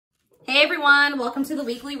Hey everyone, welcome to the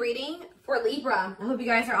weekly reading for Libra. I hope you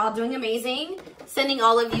guys are all doing amazing. Sending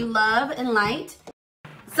all of you love and light.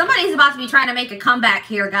 Somebody's about to be trying to make a comeback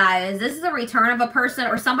here, guys. This is a return of a person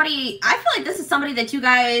or somebody. I feel like this is somebody that you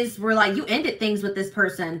guys were like, you ended things with this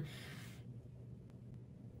person.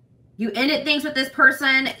 You ended things with this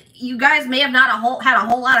person. You guys may have not had a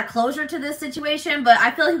whole lot of closure to this situation, but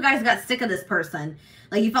I feel like you guys got sick of this person.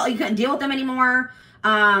 Like you felt like you couldn't deal with them anymore.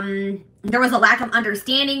 There was a lack of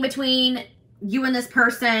understanding between you and this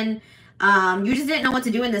person. You just didn't know what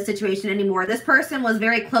to do in this situation anymore. This person was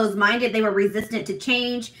very closed-minded. They were resistant to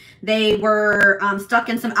change. They were stuck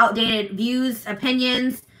in some outdated views,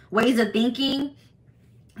 opinions, ways of thinking.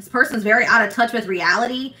 This person's very out of touch with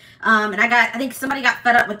reality. And I think somebody got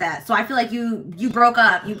fed up with that. So I feel like you broke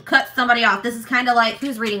up. You cut somebody off. This is kind of like,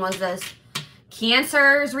 whose reading was this?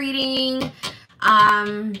 Cancer's reading.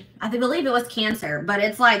 I believe it was Cancer, but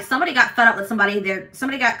it's like somebody got fed up with somebody.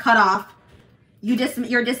 Somebody got cut off.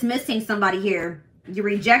 You're dismissing somebody here. You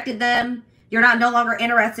rejected them. You're no longer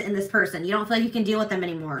interested in this person. You don't feel like you can deal with them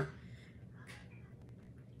anymore.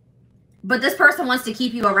 But this person wants to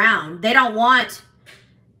keep you around. They don't want.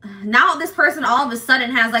 Now this person all of a sudden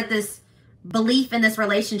has like this belief in this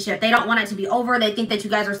relationship. They don't want it to be over. They think that you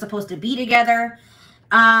guys are supposed to be together.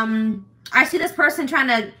 I see this person trying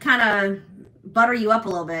to kind of butter you up a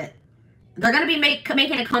little bit. They're going to be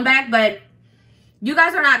making a comeback, but you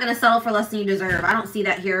guys are not going to settle for less than you deserve. I don't see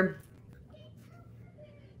that here.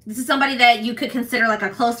 This is somebody that you could consider like a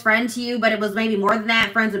close friend to you, but it was maybe more than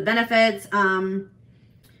that. Friends with benefits.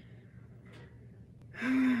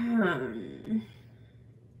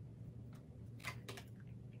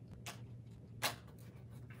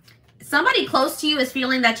 Somebody close to you is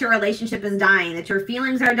feeling that your relationship is dying, that your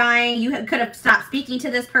feelings are dying. You could have stopped speaking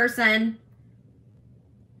to this person.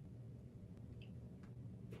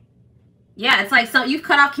 Yeah, it's like you've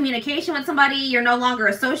cut off communication with somebody. You're no longer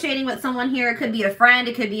associating with someone here. It could be a friend.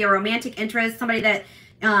 It could be a romantic interest. Somebody that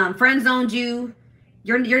friend zoned you.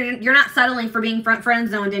 You're not settling for being friend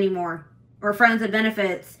zoned anymore, or friends with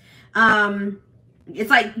benefits. It's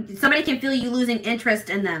like somebody can feel you losing interest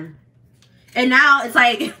in them, and now it's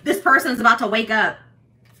like this person's about to wake up.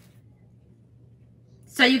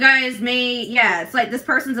 So you guys may, yeah, it's like this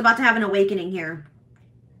person's about to have an awakening here.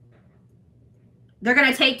 They're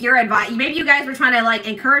going to take your advice. Maybe you guys were trying to like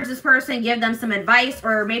encourage this person, give them some advice,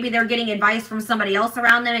 or maybe they're getting advice from somebody else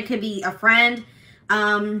around them. It could be a friend.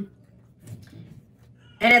 And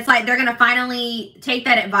it's like they're going to finally take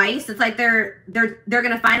that advice. It's like they're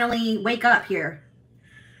going to finally wake up here.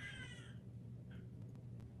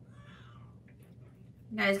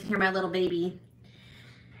 You guys can hear my little baby.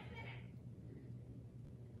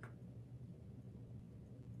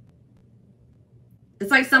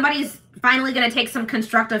 It's like somebody's finally going to take some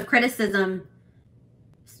constructive criticism,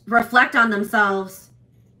 reflect on themselves,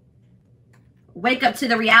 wake up to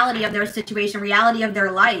the reality of their situation, reality of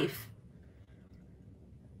their life.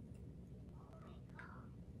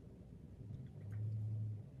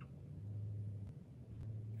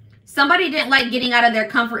 Somebody didn't like getting out of their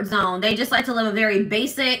comfort zone. They just like to live a very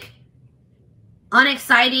basic,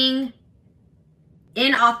 unexciting,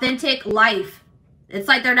 inauthentic life. It's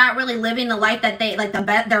like they're not really living the life that they, like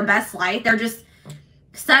their best life. They're just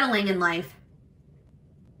settling in life.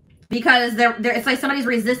 Because it's like somebody's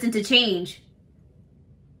resistant to change.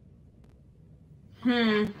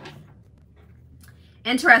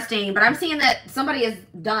 Interesting. But I'm seeing that somebody is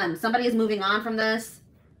done. Somebody is moving on from this.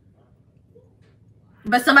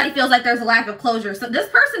 But somebody feels like there's a lack of closure. So this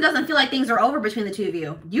person doesn't feel like things are over between the two of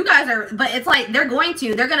you. You guys are, but it's like they've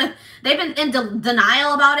been in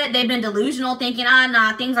denial about it. They've been delusional, thinking,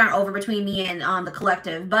 nah, things aren't over between me and the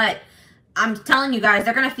collective. But I'm telling you guys,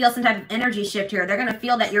 they're going to feel some type of energy shift here. They're going to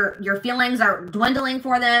feel that your feelings are dwindling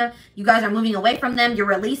for them. You guys are moving away from them. You're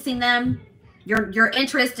releasing them. Your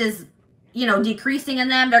interest is, decreasing in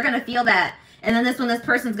them. They're going to feel that. And then this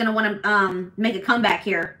person's going to want to make a comeback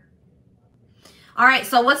here. All right,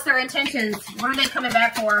 so what's their intentions? What are they coming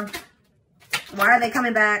back for? Why are they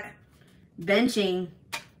coming back? Benching.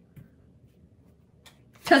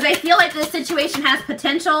 Because they feel like this situation has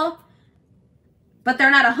potential, but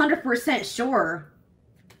they're not 100% sure.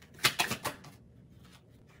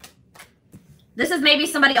 This is maybe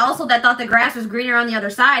somebody also that thought the grass was greener on the other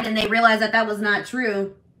side, and they realized that that was not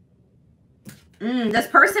true. This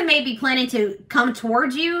person may be planning to come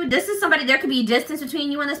towards you. This is somebody, there could be distance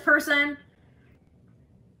between you and this person.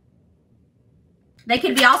 They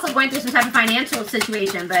could be also going through some type of financial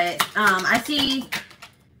situation, but I see,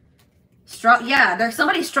 there's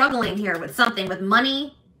somebody struggling here with something, with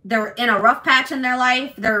money. They're in a rough patch in their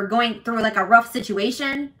life. They're going through like a rough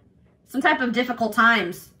situation, some type of difficult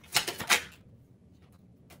times.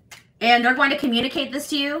 And they're going to communicate this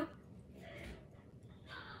to you.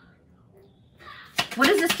 What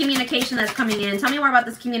is this communication that's coming in? Tell me more about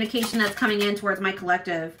this communication that's coming in towards my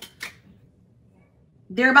collective.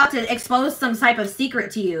 They're about to expose some type of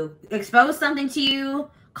secret to you. Expose something to you.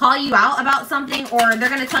 Call you out about something. Or they're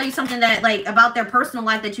going to tell you something that, like, about their personal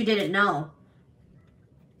life that you didn't know.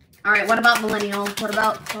 All right, what about millennial? What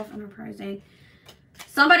about self-enterprising?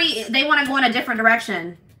 Somebody, they want to go in a different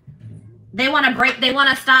direction. They want to break, they want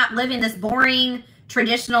to stop living this boring,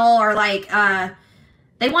 traditional, or like,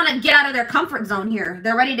 they want to get out of their comfort zone here.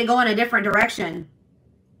 They're ready to go in a different direction.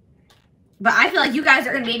 But I feel like you guys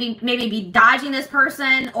are going to maybe be dodging this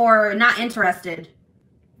person or not interested.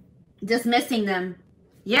 Dismissing them.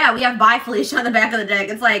 Yeah, we have bye Felicia on the back of the deck.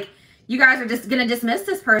 It's like, you guys are just going to dismiss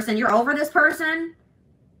this person. You're over this person.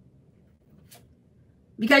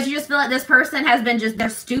 Because you just feel like this person has been just, they're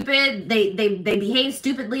stupid. They behave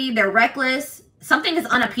stupidly. They're reckless. Something is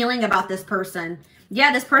unappealing about this person.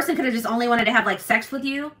 Yeah, this person could have just only wanted to have, like, sex with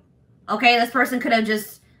you. Okay, this person could have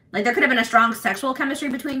just, like, there could have been a strong sexual chemistry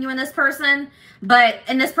between you and this person. But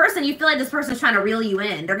in this person, you feel like this person's trying to reel you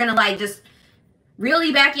in. They're going to, like, just reel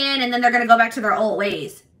you back in, and then they're going to go back to their old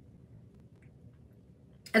ways.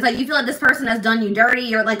 It's like you feel like this person has done you dirty.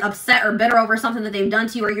 You're, like, upset or bitter over something that they've done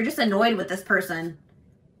to you, or you're just annoyed with this person.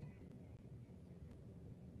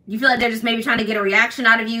 You feel like they're just maybe trying to get a reaction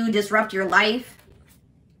out of you, disrupt your life.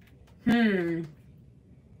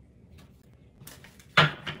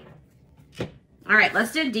 All right,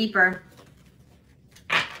 let's dig deeper.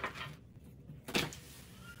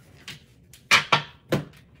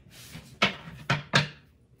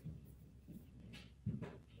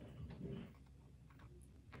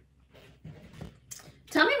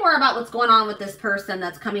 Tell me more about what's going on with this person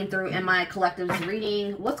that's coming through in my collective's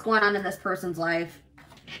reading. What's going on in this person's life?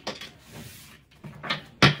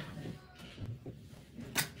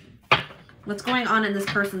 What's going on in this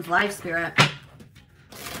person's life, Spirit?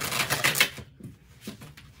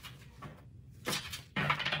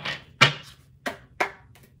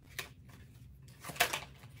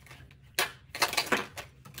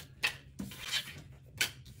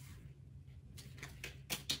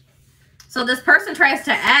 So this person tries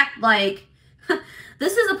to act like,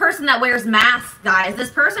 this is a person that wears masks, guys. This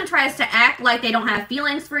person tries to act like they don't have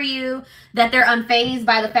feelings for you, that they're unfazed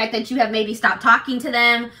by the fact that you have maybe stopped talking to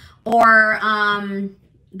them, or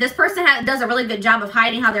this person does a really good job of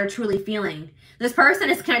hiding how they're truly feeling. This person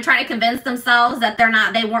is kind of trying to convince themselves that they're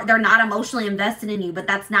not emotionally invested in you, but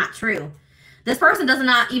that's not true. This person does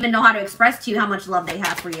not even know how to express to you how much love they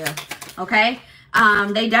have for you. Okay?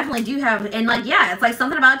 They definitely do have, and like, yeah, it's like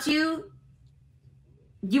something about you.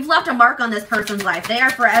 You've left a mark on this person's life. They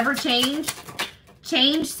are forever changed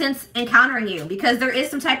since encountering you, because there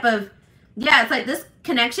is some type of, yeah, it's like this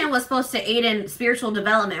connection was supposed to aid in spiritual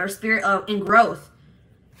development or in growth.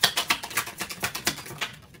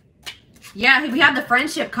 Yeah, we have the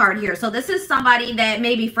friendship card here. So this is somebody that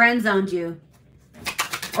maybe friend zoned you,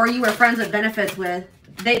 or you were friends with benefits with.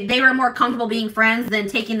 They were more comfortable being friends than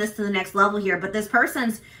taking this to the next level here. But this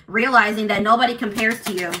person's realizing that nobody compares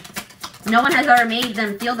to you. No one has ever made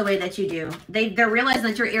them feel the way that you do. They're realizing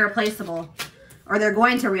that you're irreplaceable, or they're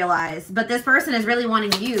going to realize. But this person is really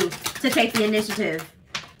wanting you to take the initiative.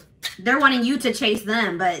 They're wanting you to chase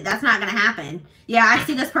them, but that's not going to happen. Yeah, I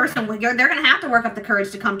see this person. They're going to have to work up the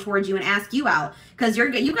courage to come towards you and ask you out, because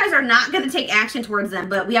you guys are not going to take action towards them.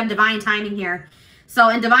 But we have divine timing here. So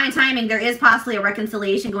in divine timing, there is possibly a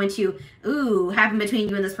reconciliation going to happen between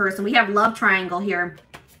you and this person. We have love triangle here.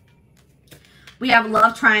 We have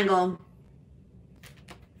love triangle.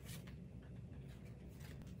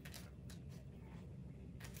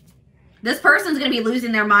 This person's going to be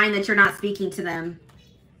losing their mind that you're not speaking to them.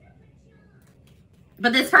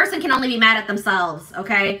 But this person can only be mad at themselves,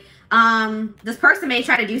 okay? This person may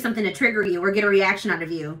try to do something to trigger you or get a reaction out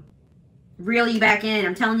of you. Reel you back in,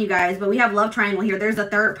 I'm telling you guys. But we have love triangle here. There's a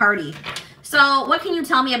third party. So what can you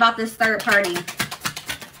tell me about this third party?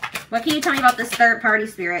 What can you tell me about this third party,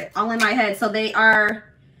 Spirit? All in my head. So they're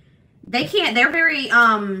very,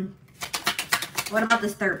 what about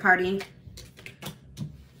this third party?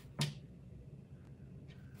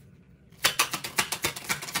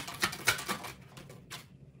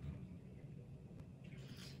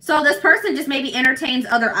 So this person just maybe entertains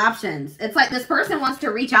other options. It's like this person wants to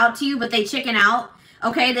reach out to you, but they chicken out.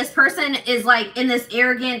 Okay, this person is like in this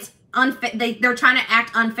arrogant, they're trying to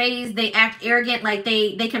act unfazed. They act arrogant, like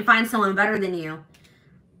they can find someone better than you.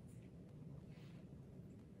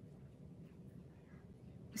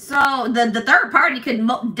 So the third party could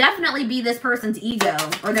definitely be this person's ego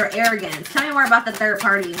or their arrogance. Tell me more about the third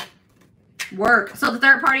party. Work. So the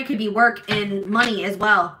third party could be work and money as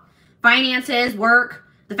well. finances, work,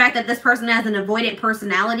 the fact that this person has an avoidant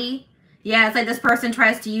personality. Yeah, it's like this person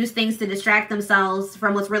tries to use things to distract themselves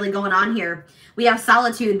from what's really going on here. We have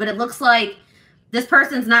solitude, but it looks like this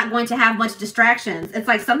person's not going to have much distractions. It's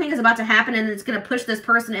like something is about to happen and it's going to push this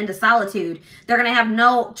person into solitude. They're going to have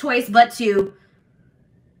no choice but to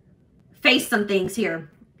face some things here.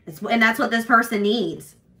 And that's what this person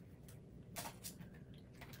needs.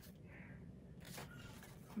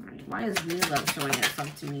 All right, why is new love showing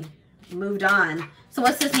itself to me? Moved on. So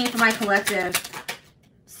what's this mean for my collective?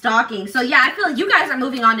 Stalking. So yeah, I feel like you guys are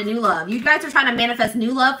moving on to new love. You guys are trying to manifest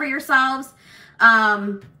new love for yourselves.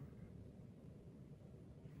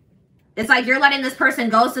 It's like you're letting this person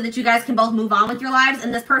go so that you guys can both move on with your lives,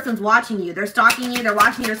 and this person's watching you. They're stalking you. They're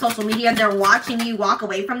watching your social media. They're watching you walk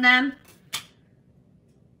away from them.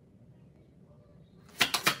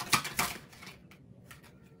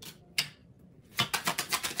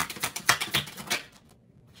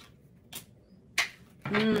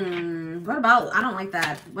 What about, I don't like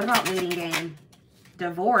that. What about waiting game?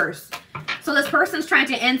 Divorce. So this person's trying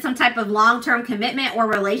to end some type of long-term commitment or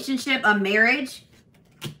relationship, a marriage.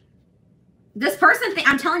 This person,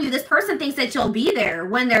 I'm telling you, this person thinks that you'll be there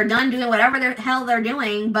when they're done doing whatever the hell they're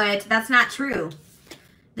doing, but that's not true.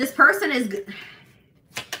 This person is,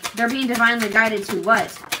 they're being divinely guided to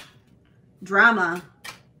what? Drama.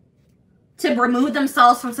 To remove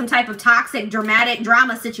themselves from some type of toxic, dramatic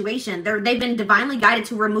drama situation. They've been divinely guided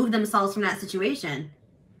to remove themselves from that situation.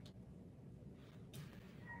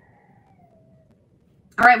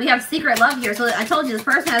 All right, we have secret love here. So I told you this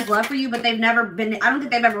person has love for you, but they've never been, I don't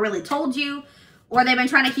think they've ever really told you, or they've been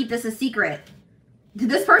trying to keep this a secret.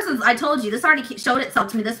 This person's, I told you, this already showed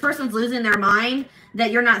itself to me. This person's losing their mind that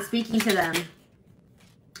you're not speaking to them.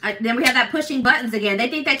 Then we have that pushing buttons again. They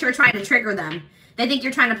think that you're trying to trigger them. They think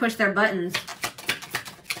you're trying to push their buttons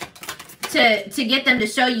to get them to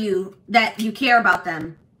show you that you care about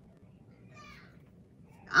them.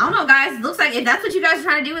 I don't know, guys. It looks like if that's what you guys are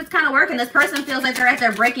trying to do, it's kind of working. This person feels like they're at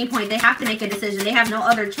their breaking point. They have to make a decision. They have no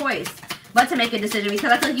other choice but to make a decision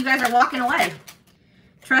because I feel like you guys are walking away.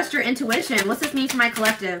 Trust your intuition. What's this mean for my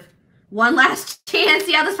collective? One last chance.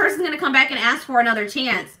 Yeah, this person's going to come back and ask for another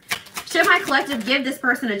chance. Should my collective give this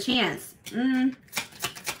person a chance?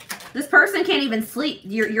 This person can't even sleep.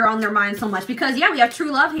 You're on their mind so much because, yeah, we have true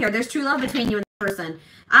love here. There's true love between you and the person.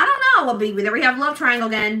 I don't know what be there. We have love triangle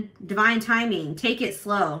again. Divine timing. Take it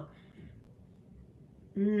slow.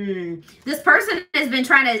 This person has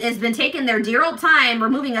been taking their dear old time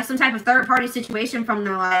removing some type of third party situation from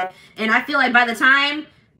their life. And I feel like by the time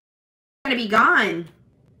they're going to be gone.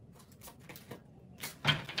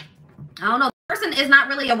 I don't know. The person is not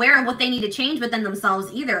really aware of what they need to change within themselves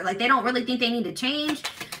either. Like they don't really think they need to change.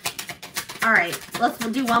 All right, let's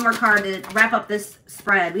do one more card to wrap up this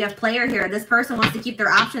spread. We have player here. This person wants to keep their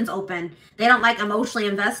options open. They don't like emotionally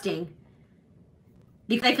investing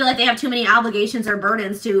because they feel like they have too many obligations or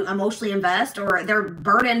burdens to emotionally invest, or they're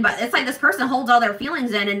burdened. But it's like this person holds all their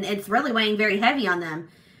feelings in and it's really weighing very heavy on them.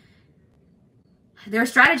 They're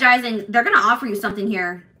strategizing. They're going to offer you something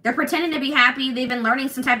here. They're pretending to be happy. They've been learning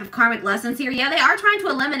some type of karmic lessons here. Yeah, they are trying to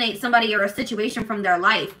eliminate somebody or a situation from their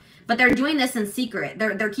life, but they're doing this in secret.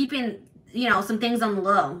 They're keeping, you know, some things on the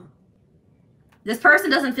low. This person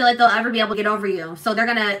doesn't feel like they'll ever be able to get over you. So they're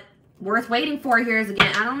going to, worth waiting for here is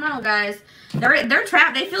again, I don't know, guys. They're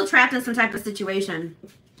trapped. They feel trapped in some type of situation.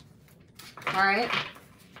 All right.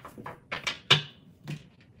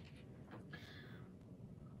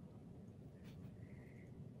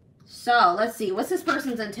 So let's see. What's this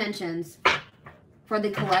person's intentions for the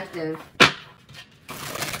collective?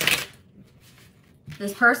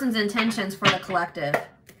 This person's intentions for the collective.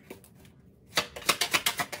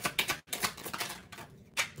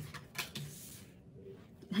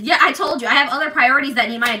 Yeah, I told you. I have other priorities that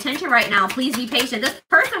need my attention right now. Please be patient. This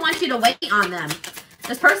person wants you to wait on them.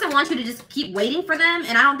 This person wants you to just keep waiting for them.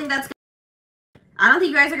 And I don't think that's I don't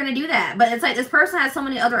think you guys are going to do that. But it's like this person has so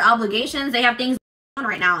many other obligations. They have things going on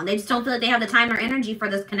right now. And they just don't feel like they have the time or energy for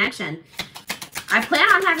this connection. I plan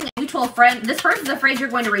on having a mutual friend. This person's afraid you're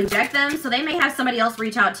going to reject them. So they may have somebody else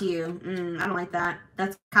reach out to you. I don't like that.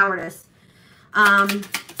 That's cowardice.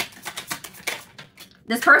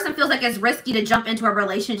 This person feels like it's risky to jump into a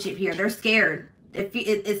relationship here. They're scared.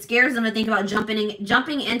 It scares them to think about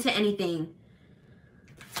jumping into anything.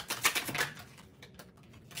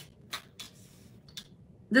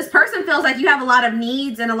 This person feels like you have a lot of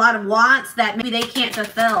needs and a lot of wants that maybe they can't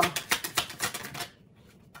fulfill.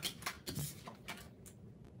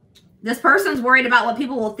 This person's worried about what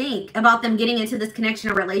people will think about them getting into this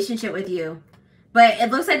connection or relationship with you. But it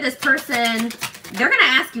looks like this person, they're going to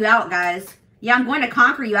ask you out, guys. Yeah, I'm going to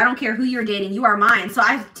conquer you. I don't care who you're dating. You are mine. So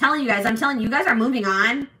I'm telling you guys are moving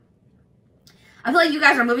on. I feel like you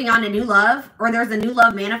guys are moving on to new love, or there's a new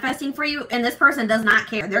love manifesting for you, and this person does not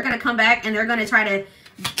care. They're going to come back and they're going to try to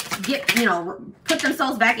get, you know, put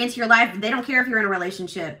themselves back into your life. They don't care if you're in a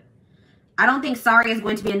relationship. I don't think sorry is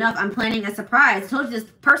going to be enough. I'm planning a surprise. I told you this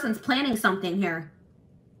person's planning something here.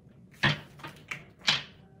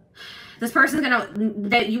 This person's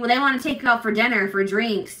they want to take you out for dinner, for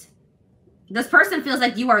drinks. This person feels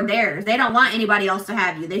like you are theirs. They don't want anybody else to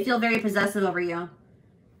have you. They feel very possessive over you.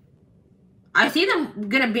 I see them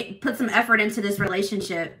put some effort into this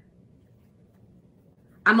relationship.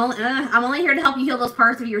 I'm only here to help you heal those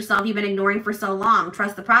parts of yourself you've been ignoring for so long.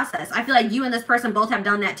 Trust the process. I feel like you and this person both have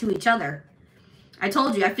done that to each other. I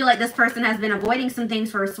told you, I feel like this person has been avoiding some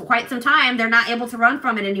things for quite some time. They're not able to run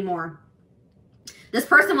from it anymore. This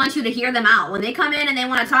person wants you to hear them out. When they come in and they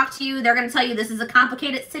want to talk to you, they're going to tell you this is a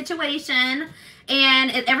complicated situation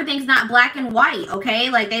and everything's not black and white, okay?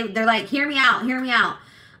 Like they're like, hear me out, hear me out.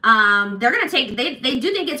 They're going to take, they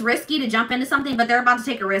do think it's risky to jump into something, but they're about to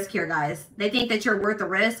take a risk here, guys. They think that you're worth the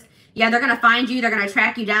risk. Yeah, they're going to find you. They're going to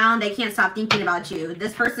track you down. They can't stop thinking about you.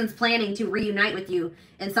 This person's planning to reunite with you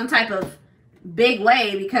in some type of big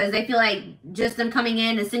way because they feel like just them coming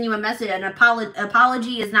in and sending you a message, an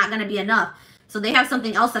apology is not going to be enough. So they have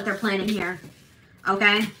something else that they're planning here.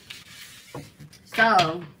 Okay.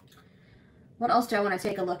 So what else do I want to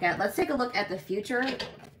take a look at? Let's take a look at the future.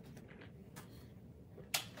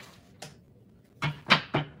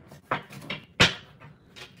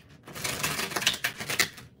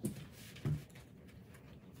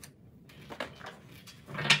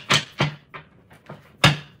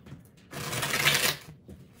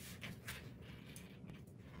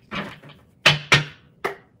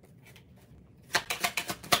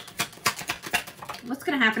 What's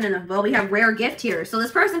going to happen in the, well, we have rare gift here. So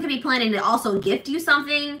this person could be planning to also gift you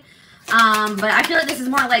something. But I feel like this is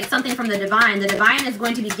more like something from the divine. The divine is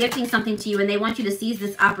going to be gifting something to you and they want you to seize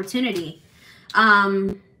this opportunity.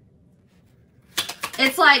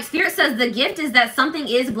 It's like Spirit says the gift is that something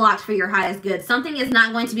is blocked for your highest good. Something is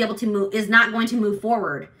not going to be able to move, is not going to move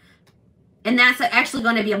forward. And that's actually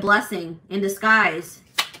going to be a blessing in disguise.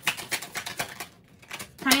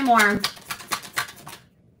 Tell me more.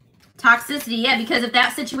 Toxicity, yeah, because if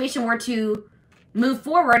that situation were to move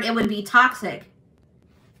forward, it would be toxic.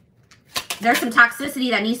 There's some toxicity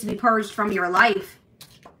that needs to be purged from your life.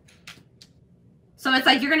 So it's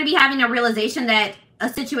like you're going to be having a realization that a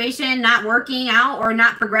situation not working out or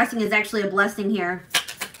not progressing is actually a blessing here.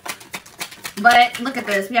 But look at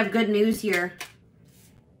this. We have good news here.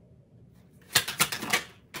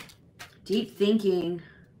 Deep thinking.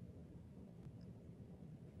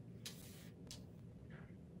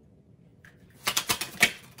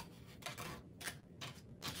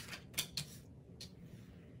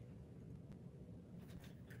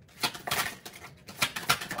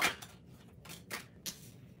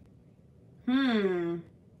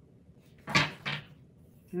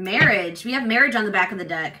 Marriage. We have marriage on the back of the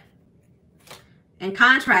deck. And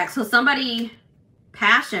contract. So somebody,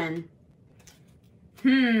 passion.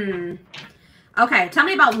 Okay, tell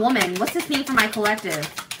me about woman. What's this mean for my collective?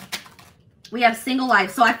 We have single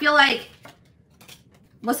life. So I feel like,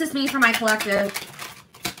 what's this mean for my collective?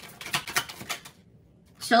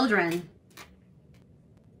 Children.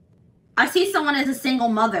 I see someone as a single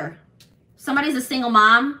mother. Somebody's a single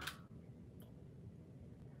mom.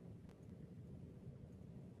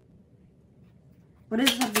 What does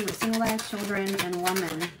this have to do with single life, children, and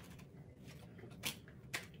woman?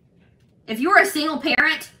 If you're a single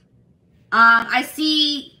parent, I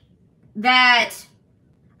see that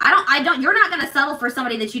you're not going to settle for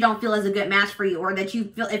somebody that you don't feel is a good match for you, or that you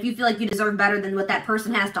feel, if you feel like you deserve better than what that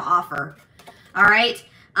person has to offer. All right.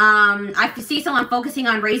 I see someone focusing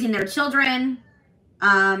on raising their children.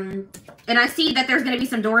 And I see that there's going to be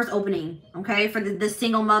some doors opening, okay, for the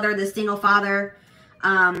single mother, the single father.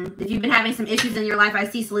 If you've been having some issues in your life, I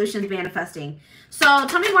see solutions manifesting. So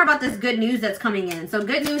tell me more about this good news that's coming in. So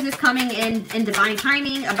good news is coming in divine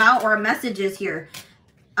timing about, or messages here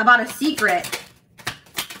about a secret.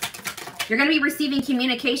 You're going to be receiving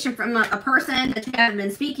communication from a person that you haven't been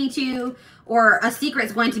speaking to, or a secret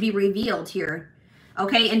is going to be revealed here,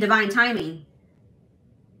 okay, in divine timing.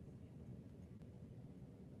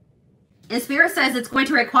 And Spirit says it's going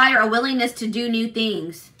to require a willingness to do new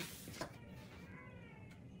things.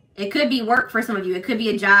 It could be work for some of you. It could be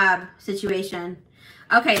a job situation.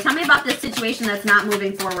 Okay, tell me about this situation that's not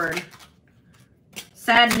moving forward.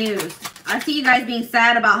 Sad news. I see you guys being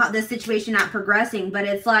sad about how this situation not progressing, but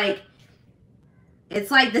it's like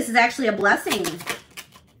this is actually a blessing.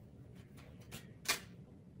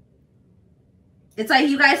 It's like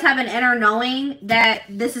you guys have an inner knowing that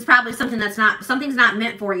this is probably something that's not, something's not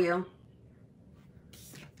meant for you.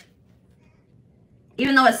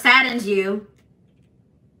 Even though it saddens you.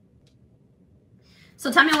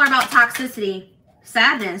 So tell me more about toxicity.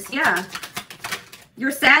 Sadness, yeah.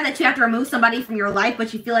 You're sad that you have to remove somebody from your life,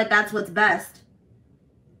 but you feel like that's what's best.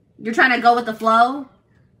 You're trying to go with the flow.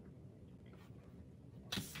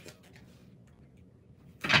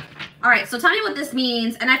 All right, so tell me what this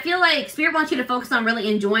means. And I feel like Spirit wants you to focus on really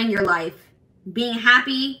enjoying your life, being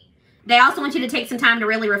happy. They also want you to take some time to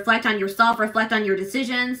really reflect on yourself, reflect on your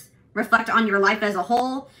decisions, reflect on your life as a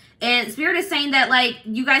whole. And Spirit is saying that, like,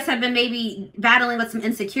 you guys have been maybe battling with some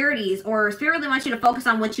insecurities, or Spirit really wants you to focus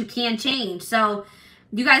on what you can change. So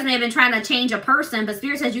you guys may have been trying to change a person, but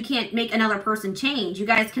Spirit says you can't make another person change. You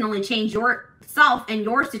guys can only change yourself and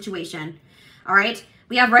your situation. All right?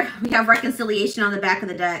 We have reconciliation on the back of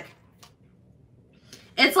the deck.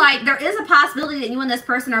 It's like there is a possibility that you and this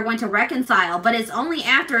person are going to reconcile, but it's only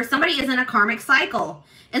after somebody is in a karmic cycle.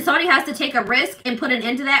 And somebody has to take a risk and put an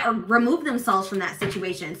end to that or remove themselves from that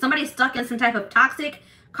situation. Somebody's stuck in some type of toxic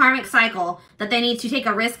karmic cycle that they need to take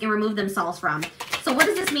a risk and remove themselves from. So what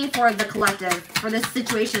does this mean for the collective, for this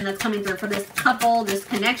situation that's coming through, for this couple, this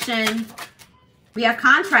connection? We have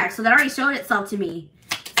contracts, so that already showed itself to me.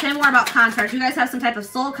 Say more about contracts. You guys have some type of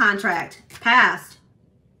soul contract, past.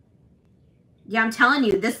 Yeah, I'm telling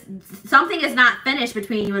you, something is not finished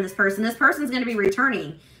between you and this person. This person's going to be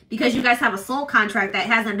returning because you guys have a soul contract that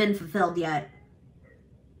hasn't been fulfilled yet.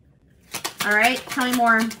 All right, tell me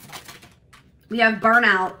more. We have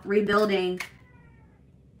burnout, rebuilding.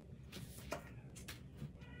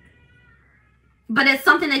 But it's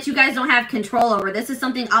something that you guys don't have control over. This is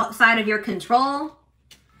something outside of your control.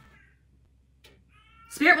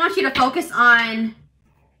 Spirit wants you to focus on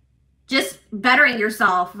just bettering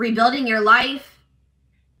yourself, rebuilding your life,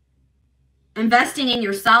 investing in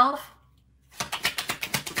yourself.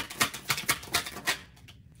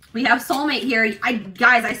 We have soulmate here.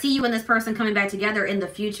 Guys, I see you and this person coming back together in the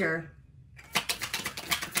future.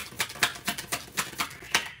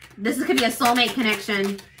 This could be a soulmate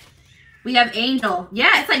connection. We have angel.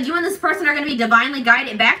 Yeah, it's like you and this person are going to be divinely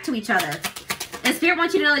guided back to each other. And Spirit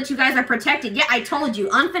wants you to know that you guys are protected. Yeah, I told you.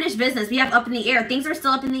 Unfinished business. We have up in the air. Things are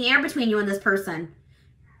still up in the air between you and this person.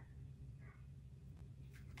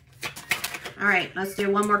 All right, let's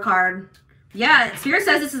do one more card. Yeah, Spirit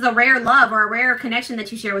says this is a rare love or a rare connection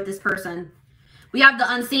that you share with this person. We have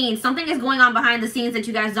the unseen. Something is going on behind the scenes that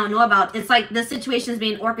you guys don't know about. It's like the situation is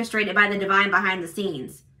being orchestrated by the divine behind the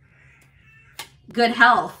scenes. Good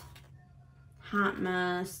health. Hot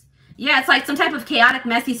mess. Yeah, it's like some type of chaotic,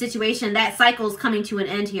 messy situation. That cycle is coming to an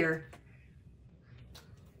end here.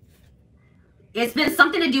 It's been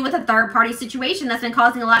something to do with a third-party situation that's been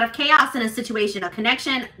causing a lot of chaos in a situation, a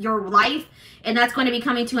connection, your life, and that's going to be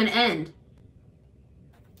coming to an end.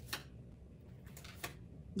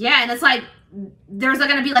 Yeah, and it's like there's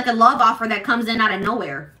going to be like a love offer that comes in out of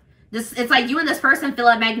nowhere. It's like you and this person feel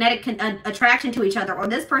a magnetic attraction to each other, or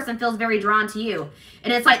this person feels very drawn to you.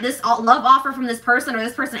 And it's like this love offer from this person, or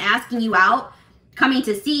this person asking you out, coming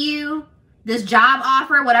to see you, this job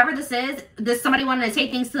offer, whatever this is, somebody wanting to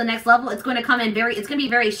take things to the next level. It's going to come in it's going to be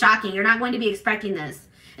very shocking. You're not going to be expecting this.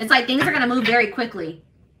 It's like things are going to move very quickly.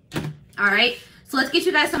 All right. So let's get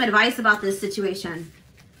you guys some advice about this situation.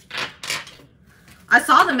 I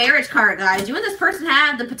saw the marriage card, guys. You and this person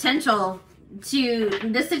have the potential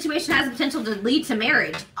this situation has the potential to lead to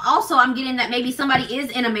marriage. Also, I'm getting that maybe somebody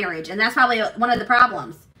is in a marriage, and that's probably one of the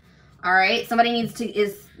problems. All right, somebody needs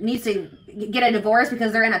to get a divorce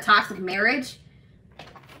because they're in a toxic marriage.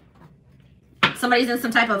 Somebody's in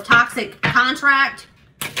some type of toxic contract.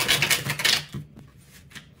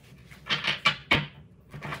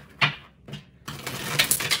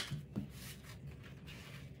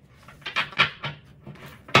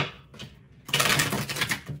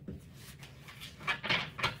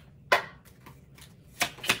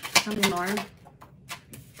 More.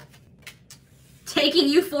 Taking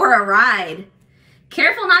you for a ride.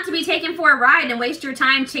 Careful not to be taken for a ride and waste your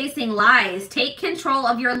time chasing lies. Take control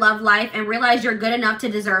of your love life and realize you're good enough to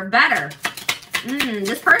deserve better.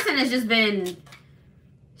 This person has just been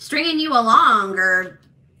stringing you along, or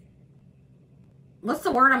what's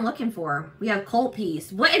the word I'm looking for? We have cold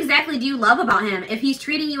piece. What exactly do you love about him? If he's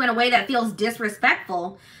treating you in a way that feels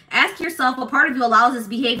disrespectful, ask yourself what part of you allows this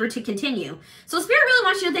behavior to continue. So Spirit really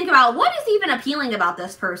wants you to think about what is even appealing about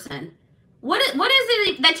this person. What is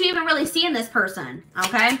it that you even really see in this person?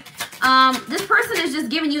 Okay. This person is just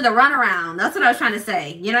giving you the runaround. That's what I was trying to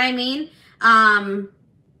say. You know what I mean?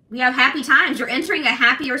 We have happy times. You're entering a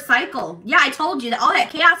happier cycle. Yeah, I told you that all that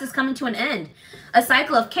chaos is coming to an end. A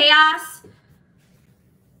cycle of chaos,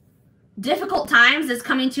 difficult times is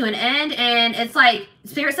coming to an end, and it's like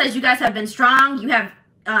Spirit says you guys have been strong. You have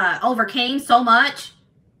overcame so much,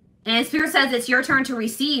 and Spirit says it's your turn to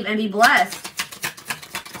receive and be blessed.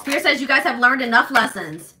 Spirit says you guys have learned enough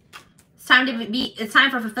lessons. It's time to be. It's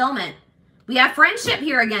time for fulfillment. We have friendship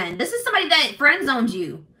here again. This is somebody that friend zoned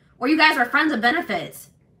you, or you guys are friends of benefits.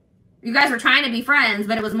 You guys were trying to be friends,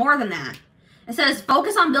 but it was more than that. It says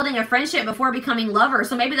focus on building a friendship before becoming lovers.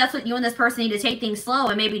 So maybe that's what you and this person need to take things slow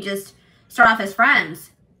and maybe just start off as friends.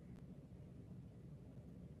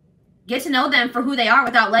 Get to know them for who they are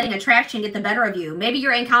without letting attraction get the better of you. Maybe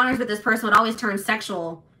your encounters with this person would always turn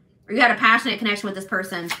sexual, or you had a passionate connection with this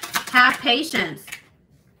person. Have patience.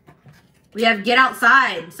 We have get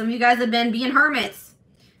outside. Some of you guys have been being hermits.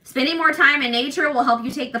 Spending more time in nature will help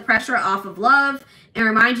you take the pressure off of love and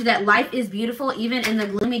remind you that life is beautiful even in the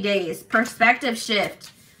gloomy days. Perspective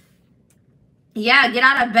shift. Yeah, get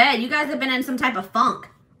out of bed. You guys have been in some type of funk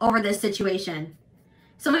over this situation.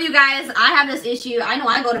 Some of you guys, I have this issue. I know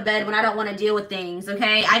I go to bed when I don't want to deal with things,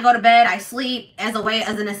 okay? I go to bed, I sleep as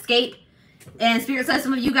an escape. And Spirit says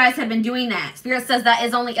some of you guys have been doing that. Spirit says that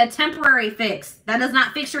is only a temporary fix. That does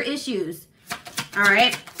not fix your issues. All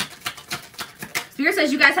right? Spirit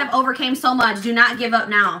says you guys have overcame so much. Do not give up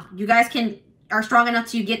now. You guys are strong enough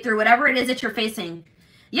to get through whatever it is that you're facing.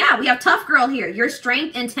 Yeah, we have tough girl here. Your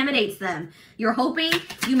strength intimidates them. You're hoping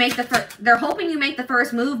you make they're hoping you make the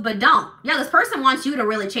first move, but don't. Yeah, this person wants you to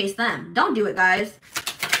really chase them. Don't do it, guys.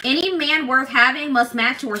 Any man worth having must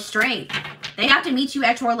match your strength. They have to meet you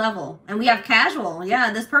at your level. And we have casual.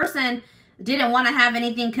 Yeah, this person didn't want to have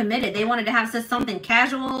anything committed. They wanted to have something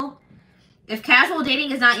casual. If casual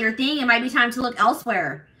dating is not your thing, it might be time to look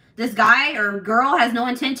elsewhere. This guy or girl has no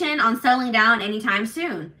intention on settling down anytime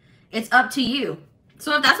soon. It's up to you.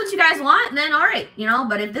 So if that's what you guys want, then all right, you know.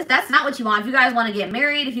 But if that's not what you want, if you guys want to get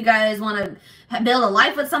married, if you guys want to build a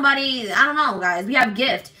life with somebody, I don't know, guys. We have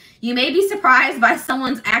gift. You may be surprised by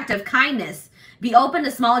someone's act of kindness. Be open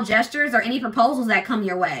to small gestures or any proposals that come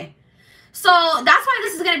your way. So that's why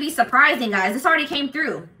this is going to be surprising, guys. This already came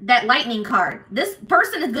through, that lightning card. This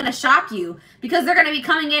person is going to shock you because they're going to be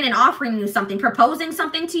coming in and offering you something, proposing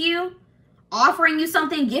something to you, offering you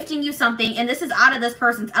something, gifting you something, and this is out of this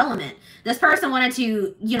person's element. This person wanted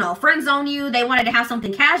to, you know, friend zone you. They wanted to have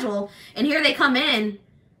something casual, and here they come in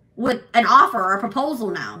with an offer or a proposal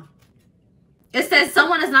now. It says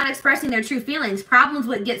someone is not expressing their true feelings. Problems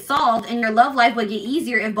would get solved, and your love life would get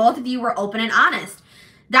easier if both of you were open and honest.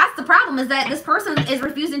 That's the problem, is that this person is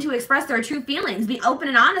refusing to express their true feelings, be open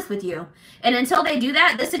and honest with you. And until they do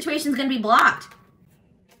that, this situation is going to be blocked.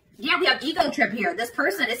 Yeah, we have ego trip here. This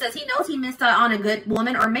person, it says he knows he missed out on a good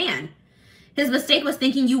woman or man. His mistake was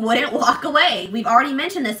thinking you wouldn't walk away. We've already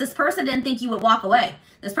mentioned this. This person didn't think you would walk away.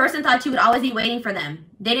 This person thought you would always be waiting for them.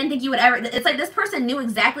 They didn't think you would ever. It's like this person knew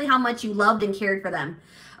exactly how much you loved and cared for them.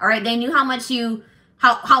 All right, they knew how much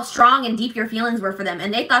how strong and deep your feelings were for them.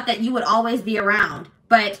 And they thought that you would always be around.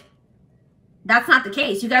 But that's not the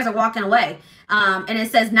case. You guys are walking away. And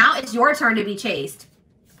it says now it's your turn to be chased.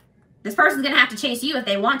 This person's going to have to chase you if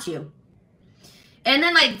they want you. And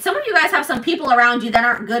then, like, some of you guys have some people around you that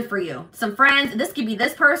aren't good for you. Some friends. This could be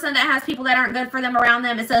this person that has people that aren't good for them around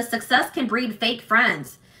them. It says success can breed fake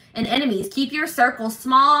friends and enemies. Keep your circle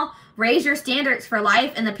small. Raise your standards for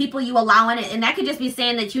life and the people you allow in it. And that could just be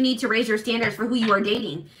saying that you need to raise your standards for who you are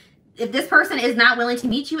dating. If this person is not willing to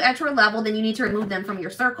meet you at your level, then you need to remove them from your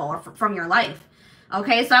circle or from your life.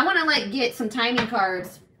 Okay, so I want to, like, get some timing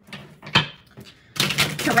cards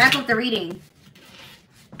to wrap up the reading.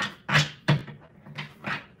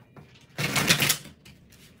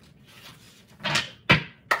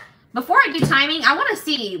 Before I do timing, I want to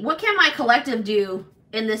see, what can my collective do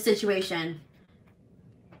in this situation?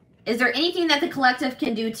 Is there anything that the collective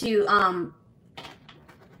can do to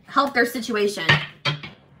help their situation?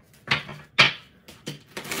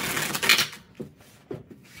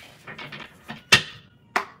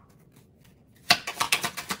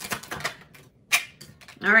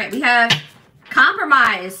 All right, we have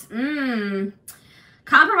compromise.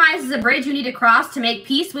 Compromise is a bridge you need to cross to make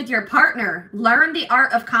peace with your partner. Learn the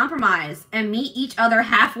art of compromise and meet each other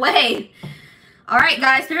halfway. All right,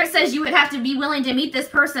 guys, Spirit says you would have to be willing to meet this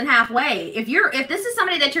person halfway. If this is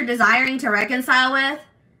somebody that you're desiring to reconcile with,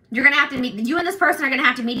 you're going to have to meet, you and this person are going to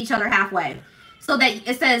have to meet each other halfway. So that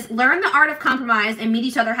it says, learn the art of compromise and meet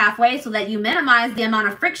each other halfway so that you minimize the amount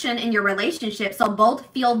of friction in your relationship so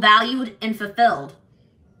both feel valued and fulfilled.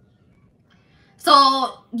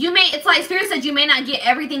 So it's like Spirit said, you may not get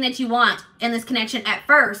everything that you want in this connection at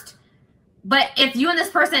first. But if you and this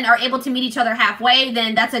person are able to meet each other halfway,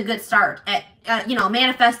 then that's a good start at,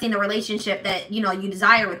 manifesting the relationship that, you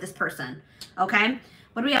desire with this person. Okay.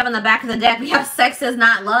 What do we have on the back of the deck? We have sex is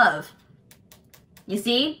not love. You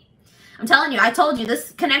see? I'm telling you, I told you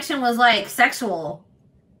this connection was like sexual.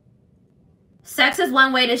 Sex is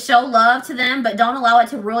one way to show love to them, but don't allow it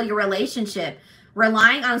to rule your relationship.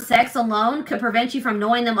 Relying on sex alone could prevent you from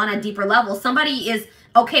knowing them on a deeper level. Somebody is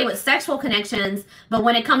okay with sexual connections, but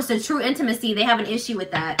when it comes to true intimacy, they have an issue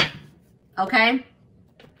with that. Okay?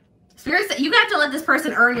 Spirits, you have to let this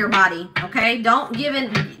person earn your body. Okay? Don't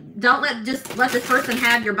let this person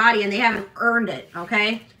have your body and they haven't earned it.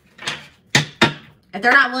 Okay? If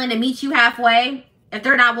they're not willing to meet you halfway, if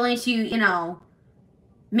they're not willing to, you know,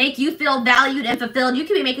 make you feel valued and fulfilled, you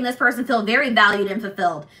could be making this person feel very valued and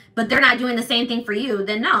fulfilled, but they're not doing the same thing for you,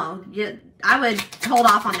 then no, I would hold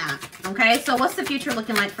off on that. Okay, so what's the future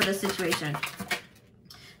looking like for this situation?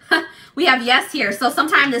 We have yes here. So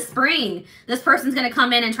sometime this spring, this person's going to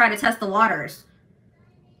come in and try to test the waters.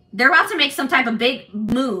 They're about to make some type of big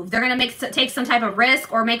move. They're going to take some type of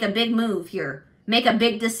risk or make a big move here. Make a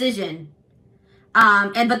big decision.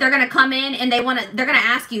 But they're going to come in and they're going to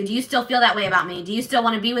ask you, do you still feel that way about me? Do you still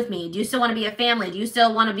want to be with me? Do you still want to be a family? Do you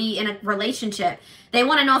still want to be in a relationship? They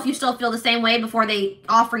want to know if you still feel the same way before they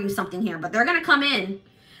offer you something here, but they're going to come in.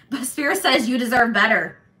 But Spirit says you deserve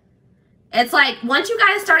better. It's like, once you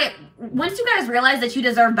guys realize that you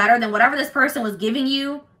deserve better than whatever this person was giving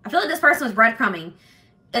you, I feel like this person was breadcrumbing.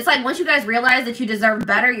 It's like, once you guys realize that you deserve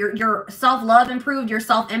better, your self-love improved, your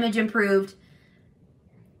self-image improved,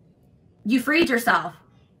 you freed yourself,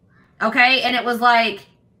 okay? And it was like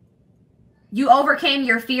you overcame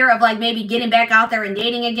your fear of like maybe getting back out there and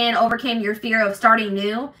dating again, overcame your fear of starting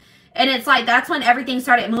new. And it's like that's when everything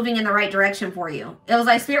started moving in the right direction for you. It was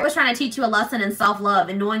like Spirit was trying to teach you a lesson in self-love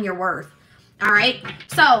and knowing your worth. All right?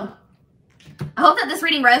 So I hope that this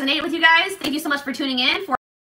reading resonated with you guys. Thank you so much for tuning in.